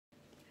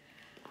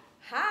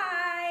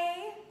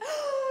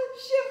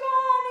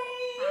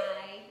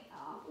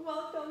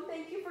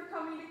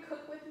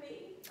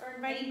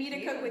inviting me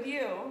to cook with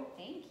you.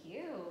 Thank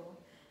you.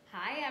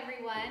 Hi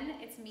everyone,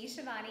 it's me,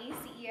 Shivani,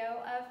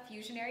 CEO of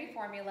Fusionary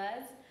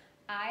Formulas.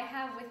 I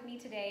have with me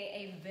today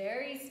a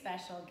very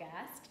special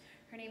guest.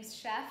 Her name's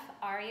Chef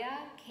Aria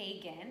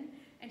Kagan,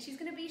 and she's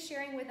gonna be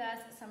sharing with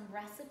us some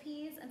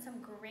recipes and some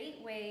great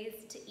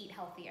ways to eat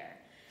healthier.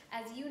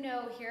 As you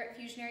know, here at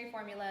Fusionary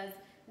Formulas,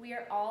 we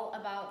are all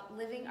about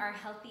living our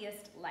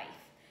healthiest life.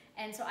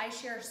 And so I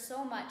share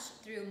so much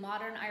through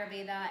modern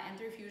Ayurveda and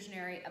through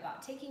Fusionary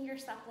about taking your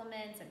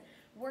supplements and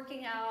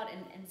working out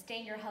and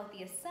staying your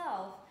healthiest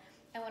self.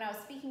 And when I was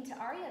speaking to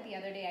Aria the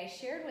other day, I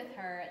shared with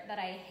her that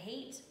I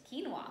hate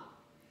quinoa.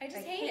 I just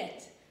hate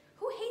it.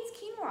 Who hates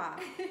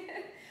quinoa?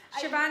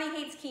 Shivani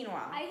hates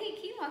quinoa. I hate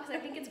quinoa because I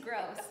think it's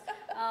gross.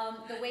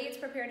 The way it's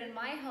prepared in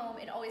my home,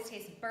 it always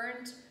tastes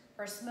burnt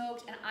or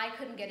smoked, and I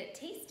couldn't get it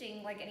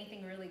tasting like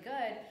anything really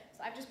good.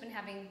 So I've just been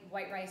having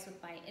white rice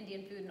with my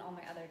Indian food and all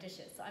my other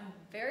dishes. So I'm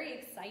very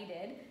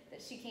excited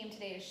that she came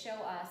today to show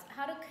us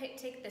how to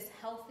take this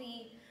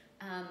healthy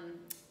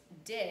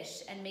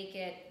dish and make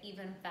it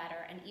even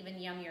better and even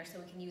yummier so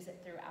we can use it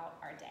throughout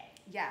our day.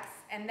 Yes,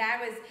 and that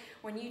was,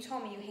 when you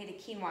told me you hated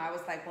quinoa, I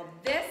was like, well,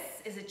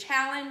 this is a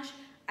challenge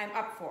I'm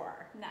up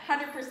for, Nice.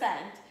 100%.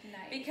 Nice.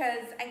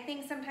 Because I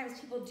think sometimes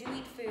people do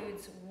eat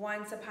foods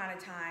once upon a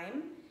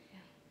time,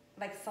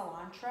 like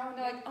cilantro, and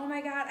they're like, oh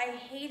my God, I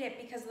hate it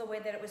because of the way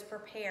that it was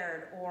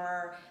prepared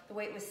or the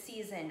way it was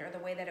seasoned or the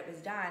way that it was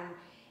done.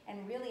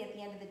 And really at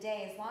the end of the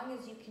day, as long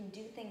as you can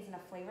do things in a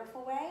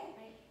flavorful way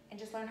and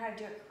just learn how to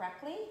do it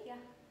correctly,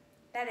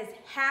 that is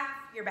half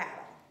your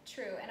battle.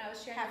 True, and I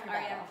was sharing with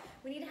Aria,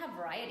 we need to have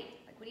variety.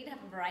 Like we need to have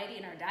variety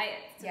in our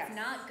diet. So it's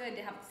not good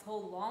to have this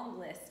whole long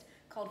list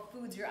called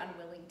foods you're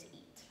unwilling to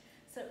eat.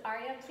 So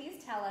Aria,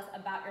 please tell us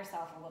about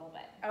yourself a little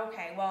bit.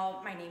 Okay, well,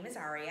 my name is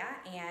Aria,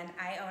 and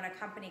I own a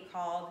company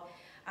called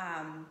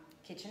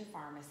Kitchen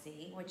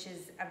Pharmacy, which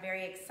is a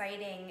very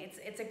exciting,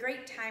 it's a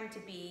great time to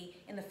be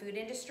in the food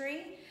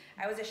industry.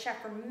 I was a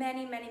chef for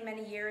many, many,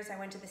 many years. I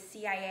went to the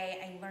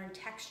CIA, I learned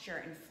texture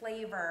and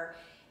flavor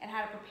and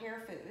how to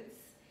prepare foods.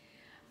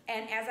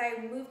 And as I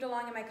moved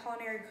along in my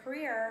culinary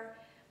career,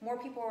 more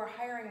people were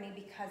hiring me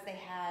because they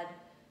had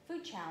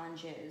food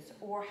challenges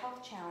or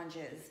health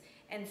challenges.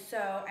 And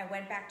so I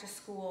went back to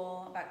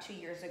school about 2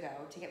 years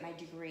ago to get my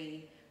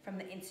degree from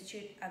the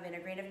Institute of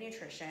Integrative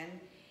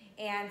Nutrition.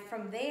 And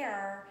from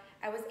there,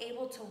 I was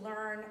able to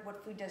learn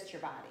what food does to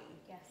your body.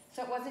 Yes.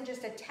 So it wasn't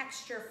just a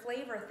texture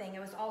flavor thing, it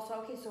was also,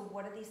 okay, so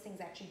what do these things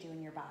actually do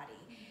in your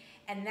body?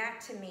 And that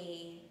to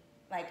me,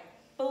 like,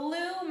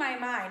 blew my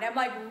mind. I'm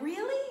like,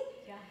 really?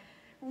 Yeah.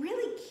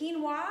 Really,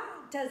 quinoa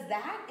does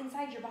that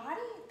inside your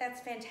body? That's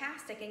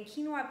fantastic. And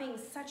quinoa being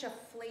such a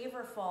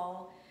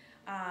flavorful,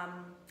 a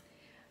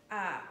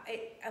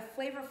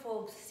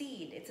flavorful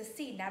seed. It's a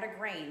seed, not a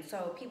grain.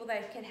 So people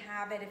that can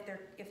have it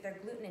if they're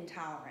gluten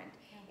intolerant,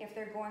 if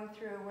they're going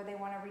through where they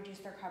want to reduce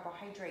their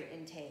carbohydrate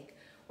intake,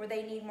 where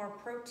they need more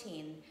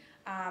protein.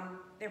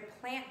 They're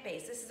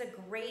plant-based. This is a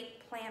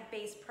great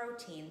plant-based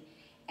protein,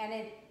 and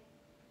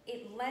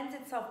it lends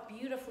itself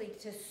beautifully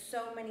to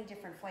so many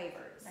different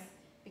flavors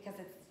because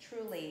it's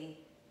truly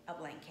a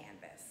blank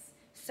canvas.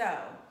 So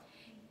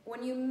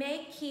when you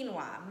make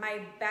quinoa,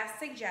 my best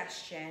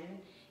suggestion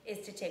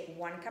is to take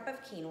 1 cup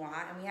of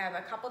quinoa, and we have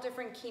a couple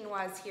different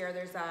quinoas here.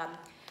 There's a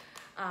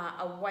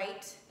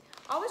white,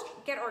 always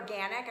get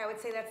organic. I would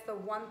say that's the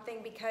one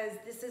thing, because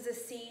this is a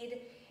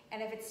seed,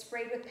 and if it's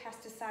sprayed with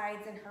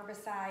pesticides and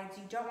herbicides,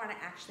 you don't want to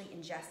actually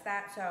ingest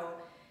that. So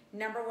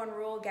 #1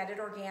 rule, get it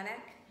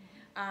organic.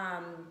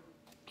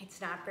 It's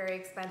not very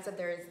expensive.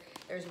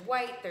 There's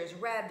white, there's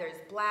red, there's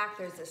black,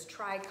 there's this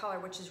tricolor,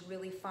 which is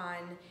really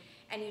fun.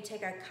 And you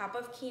take a cup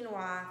of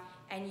quinoa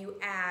and you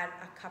add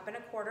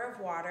 1.25 cups of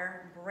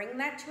water, bring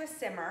that to a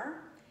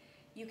simmer.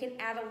 You can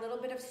add a little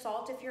bit of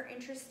salt if you're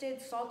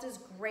interested. Salt is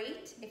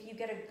great if you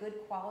get a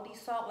good quality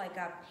salt, like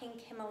a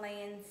pink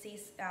Himalayan sea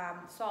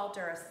salt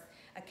or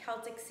a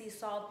Celtic sea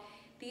salt.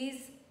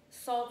 These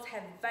salts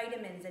have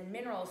vitamins and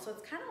minerals, so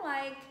it's kind of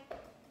like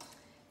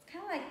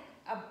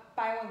a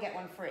buy one get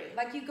one free.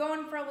 Like you go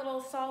in for a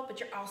little salt, but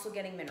you're also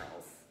getting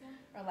minerals.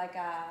 Or like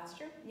That's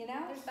true. You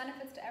know, there's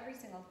benefits to every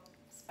single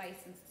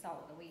spice and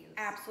salt that we use.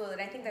 Absolutely,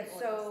 and I think that's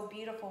so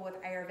beautiful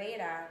with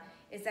Ayurveda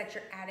is that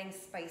you're adding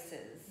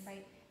spices,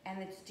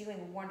 and it's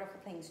doing wonderful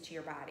things to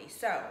your body.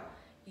 So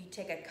you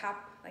take a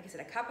cup, like I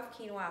said, a cup of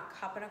quinoa,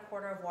 1.25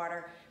 cups of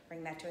water,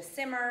 bring that to a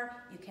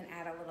simmer. You can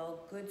add a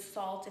little good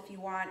salt if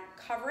you want,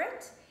 cover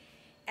it,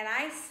 and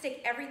I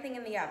stick everything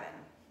in the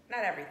oven.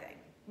 Not everything,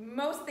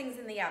 most things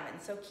in the oven.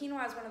 So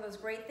quinoa is one of those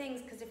great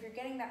things because if you're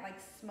getting that like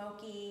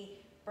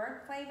smoky,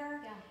 burnt flavor,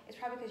 it's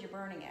probably because you're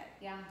burning it.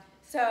 Yeah.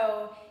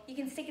 So you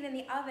can stick it in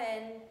the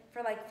oven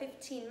for like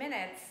 15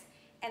 minutes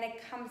and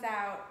it comes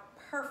out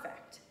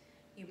perfect.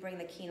 You bring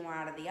the quinoa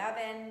out of the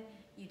oven,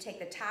 you take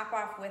the top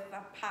off with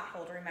a pot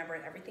holder, remember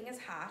everything is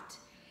hot,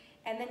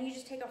 and then you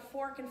just take a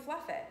fork and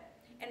fluff it.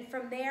 And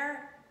from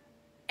there,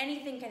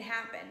 anything can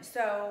happen.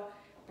 So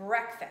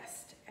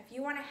breakfast, if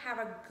you want to have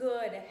a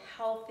good,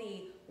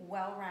 healthy,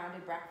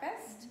 well-rounded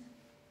breakfast,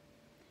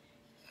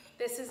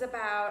 this is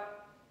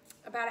about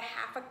about a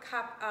half a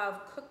cup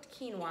of cooked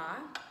quinoa.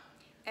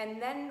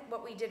 And then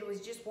what we did was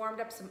just warmed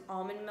up some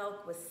almond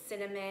milk with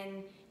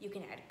cinnamon. You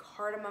can add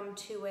cardamom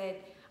to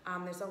it.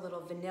 There's a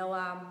little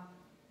vanilla.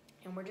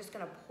 And we're just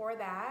gonna pour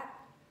that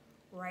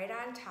right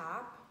on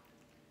top,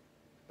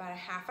 about a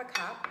half a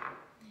cup.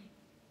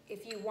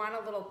 If you want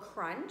a little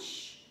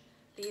crunch,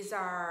 these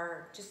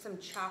are just some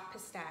chopped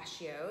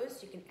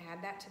pistachios. You can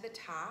add that to the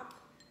top.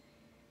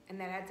 And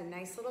that adds a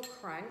nice little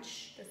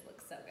crunch. This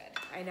looks so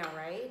good. I know,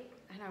 right?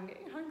 I know, I'm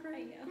getting hungry.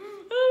 I know.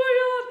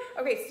 Oh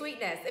my God. Okay,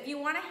 sweetness. If you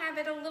want to have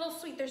it a little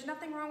sweet, there's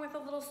nothing wrong with a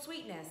little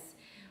sweetness.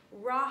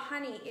 Raw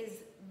honey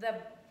is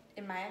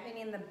in my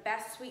opinion, the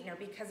best sweetener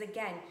because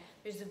again,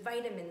 there's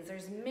vitamins,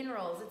 there's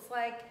minerals. It's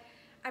like,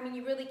 I mean,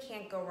 you really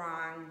can't go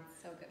wrong.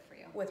 So good for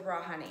you. With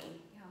raw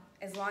honey.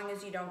 Yeah. As long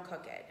as you don't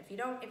cook it. If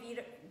you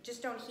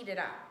just don't heat it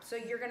up. So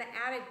you're gonna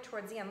add it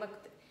towards the end.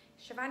 Look,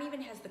 Shivani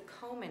even has the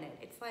comb in it.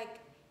 It's like,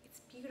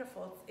 it's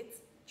beautiful. It's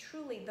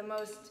truly the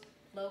most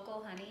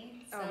local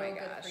honey. So oh my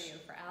good gosh. for you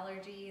for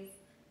allergies.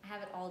 I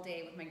have it all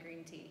day with my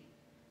green tea.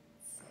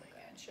 So oh my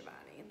good. God,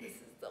 Shivani, this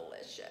is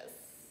delicious.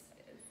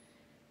 It is.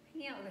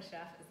 Hanging out with a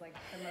chef is like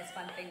the most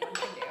fun thing one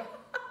can do.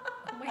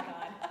 Oh my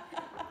God,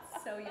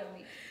 it's so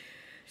yummy.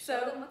 Show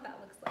them what that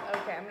looks like.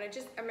 Okay, I'm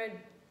gonna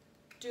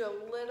do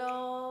a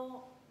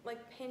little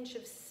like pinch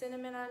of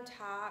cinnamon on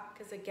top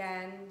because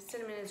again,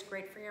 cinnamon is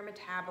great for your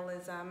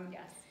metabolism.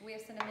 Yes, we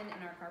have cinnamon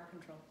in our carb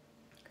control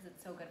because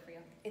it's so good for you.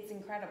 It's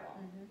incredible.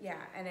 Yeah,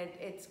 and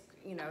it's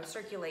you know,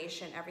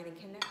 circulation, everything.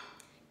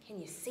 Can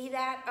you see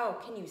that? Oh,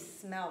 can you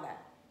smell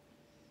that?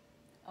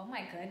 Oh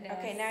my goodness.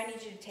 Okay, now I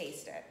need you to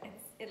taste it.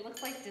 It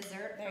looks like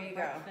dessert There for you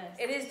breakfast.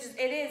 go.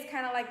 It is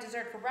kind of like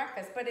dessert for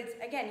breakfast, but it's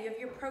again, you have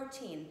your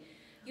protein.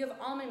 You have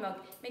almond milk.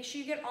 Make sure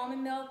you get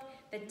almond milk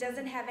that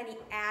doesn't have any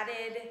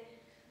added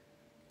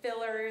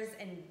fillers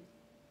and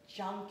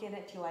junk in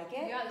it. Do you like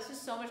it? Yeah, this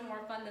is so much more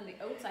fun than the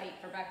oats I eat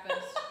for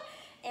breakfast.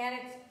 And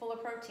it's full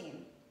of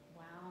protein.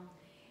 Wow.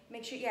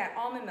 Make sure, yeah,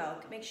 almond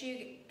milk. Make sure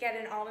you get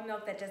an almond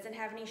milk that doesn't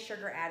have any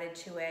sugar added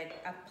to it.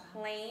 A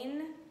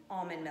plain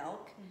almond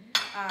milk.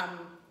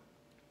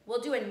 We'll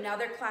do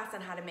another class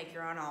on how to make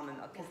your own almond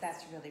milk because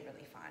that's really,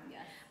 really fun.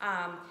 Yes.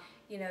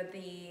 You know,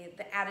 the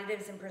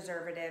additives and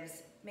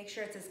preservatives, make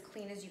sure it's as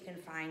clean as you can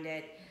find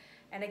it.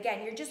 And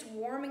again, you're just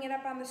warming it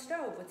up on the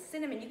stove with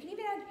cinnamon. You can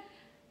even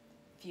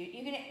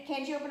add,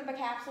 can't you open up a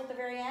capsule at the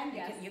very end?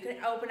 Yes. You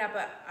can open up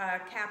a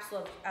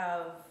capsule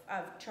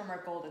of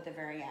turmeric gold at the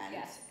very end.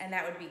 Yes. And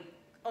that would be,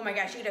 oh my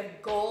gosh, you'd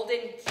have golden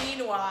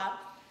quinoa.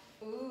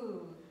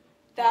 Ooh.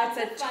 That's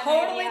a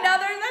totally idea.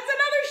 that's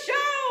another show.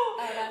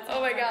 Oh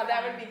my God,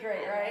 that fun. would be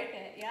great, I right? like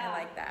it. Yeah. I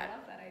like that. I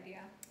love that idea.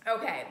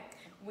 Okay,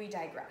 we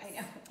digress. I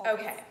know.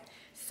 Always. Okay,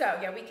 so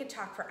yeah, we could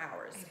talk for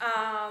hours.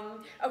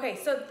 Okay,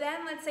 so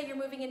then let's say you're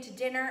moving into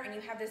dinner and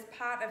you have this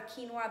pot of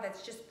quinoa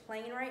that's just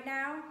plain right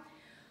now.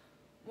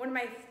 One of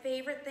my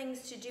favorite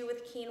things to do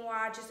with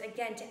quinoa, just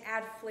again to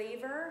add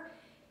flavor,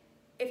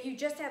 if you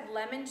just add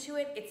lemon to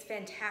it, it's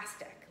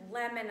fantastic.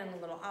 Lemon and a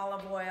little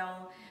olive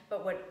oil,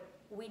 but what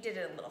we did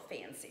it a little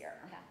fancier.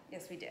 Yeah.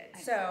 Yes, we did.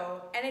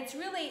 So, and it's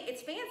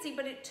fancy,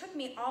 but it took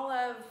me all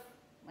of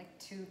like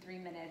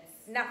 2-3 minutes.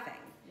 nothing.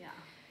 Yeah.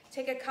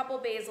 Take a couple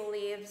basil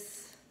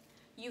leaves.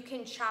 You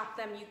can chop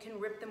them, you can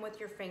rip them with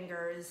your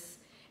fingers,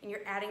 and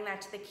you're adding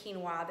that to the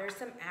quinoa. There's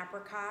some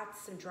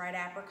apricots, some dried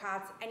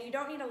apricots, and you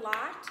don't need a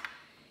lot.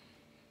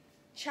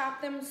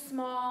 Chop them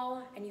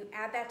small, and you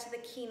add that to the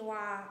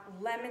quinoa.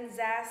 Lemon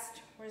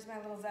zest, where's my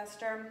little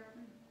zester?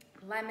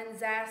 Lemon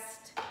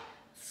zest,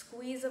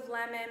 squeeze of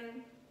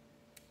lemon,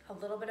 a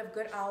little bit of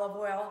good olive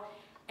oil,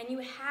 and you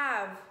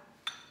have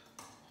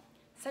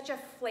such a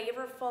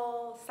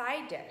flavorful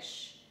side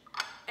dish.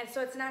 And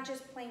so it's not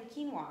just plain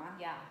quinoa.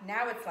 Yeah.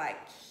 Now it's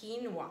like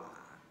quinoa.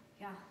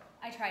 Yeah.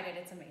 I tried it.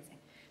 It's amazing.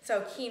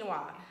 So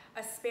quinoa,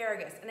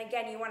 asparagus, and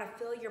again, you want to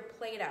fill your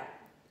plate up.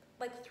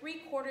 Like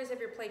 3/4 of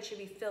your plate should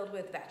be filled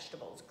with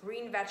vegetables.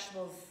 Green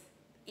vegetables,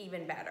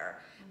 even better.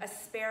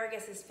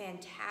 Asparagus is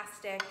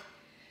fantastic.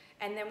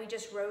 And then we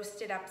just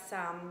roasted up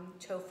some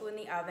tofu in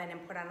the oven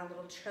and put on a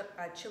little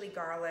chili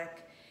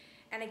garlic.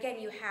 And again,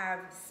 you have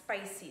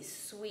spicy,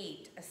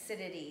 sweet,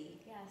 acidity.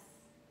 Yes.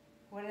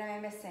 What am I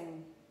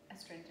missing?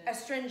 Astringent.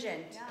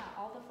 Astringent. Yeah,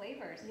 all the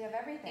flavors. You have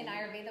everything. In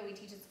Ayurveda, we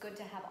teach it's good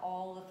to have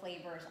all the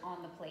flavors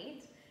on the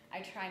plate. I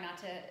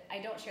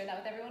don't share that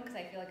with everyone because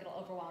I feel like it'll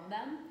overwhelm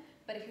them.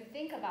 But if you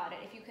think about it,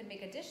 if you could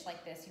make a dish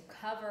like this, you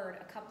covered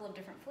a couple of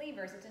different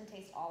flavors, it didn't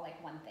taste all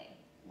like one thing.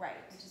 Right.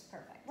 Which is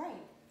perfect.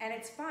 Right. And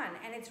it's fun.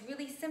 And it's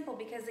really simple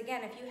because,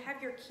 again, if you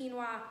have your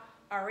quinoa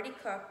already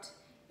cooked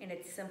in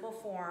its simple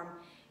form,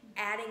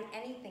 adding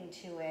anything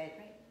to it,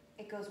 Right.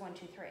 it goes 1,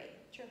 2, 3.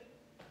 True.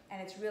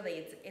 And it's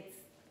really, it's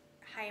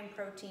high in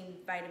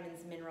protein,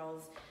 vitamins,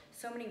 minerals,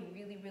 so many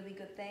really, really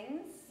good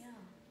things. Yeah.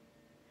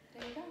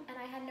 There you go. And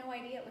I had no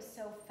idea it was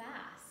so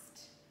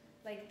fast.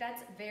 Like,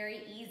 that's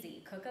very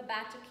easy. Cook a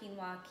batch of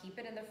quinoa, keep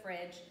it in the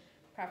fridge,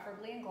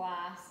 preferably in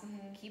glass,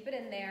 keep it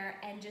in there,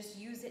 and just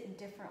use it in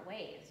different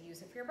ways.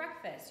 Use it for your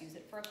breakfast, use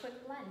it for a quick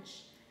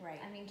lunch, Right.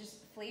 I mean, just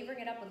flavoring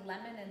it up with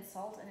lemon and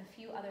salt and a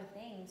few other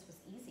things was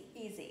easy.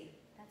 Easy.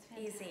 That's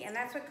fantastic. Easy. And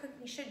that's what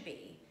cooking should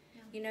be.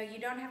 Yeah. You know, you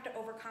don't have to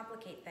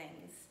overcomplicate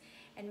things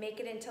and make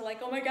it into like,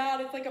 oh my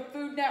God, it's like a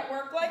Food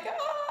Network, like, I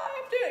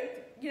have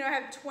to,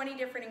 have 20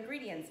 different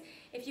ingredients.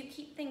 If you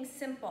keep things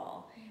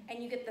simple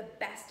and you get the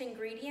best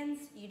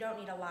ingredients, you don't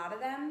need a lot of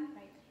them.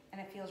 Right.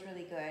 And it feels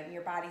really good. And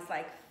your body's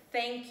like,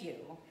 thank you.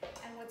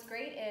 And what's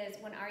great is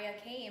when Aria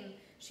came,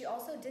 she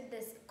also did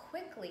this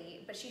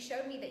quickly, but she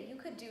showed me that you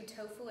could do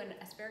tofu and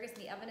asparagus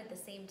in the oven at the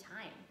same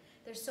time.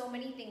 There's so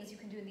many things you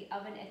can do in the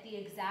oven at the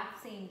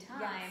exact same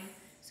time,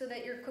 so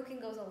that your cooking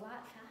goes a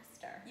lot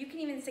faster. You can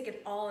even stick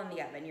it all in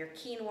the oven. Your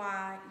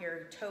quinoa,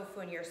 your tofu,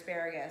 and your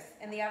asparagus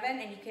in the oven,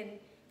 and you can,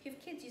 if you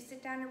have kids, you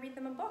sit down and read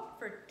them a book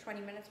for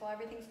 20 minutes while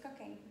everything's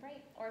cooking.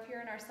 Right. Or if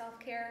you're in our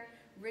self-care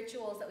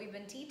rituals that we've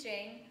been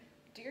teaching,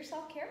 do your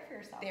self-care for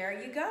yourself. There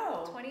you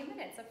go. 20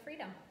 minutes of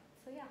freedom.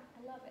 So yeah,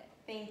 I love it.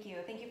 Thank you.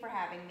 Thank you for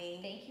having me.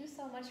 Thank you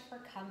so much for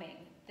coming.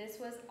 This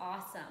was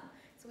awesome.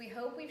 So we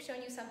hope we've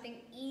shown you something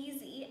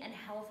easy and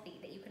healthy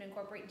that you can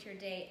incorporate into your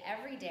day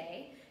every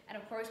day. And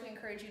of course, we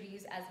encourage you to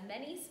use as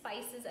many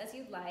spices as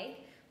you'd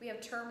like. We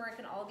have turmeric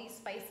and all these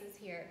spices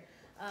here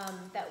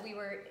that we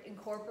were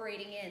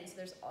incorporating in. So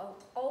there's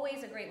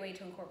always a great way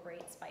to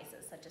incorporate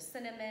spices such as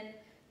cinnamon,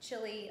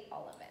 chili,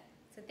 all of it.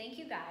 So thank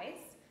you guys.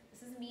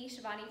 This is me,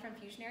 Shivani from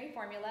Fusionary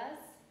Formulas.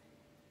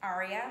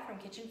 Aria from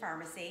Kitchen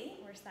Pharmacy.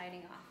 We're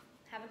signing off.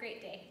 Have a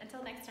great day.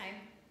 Until next time.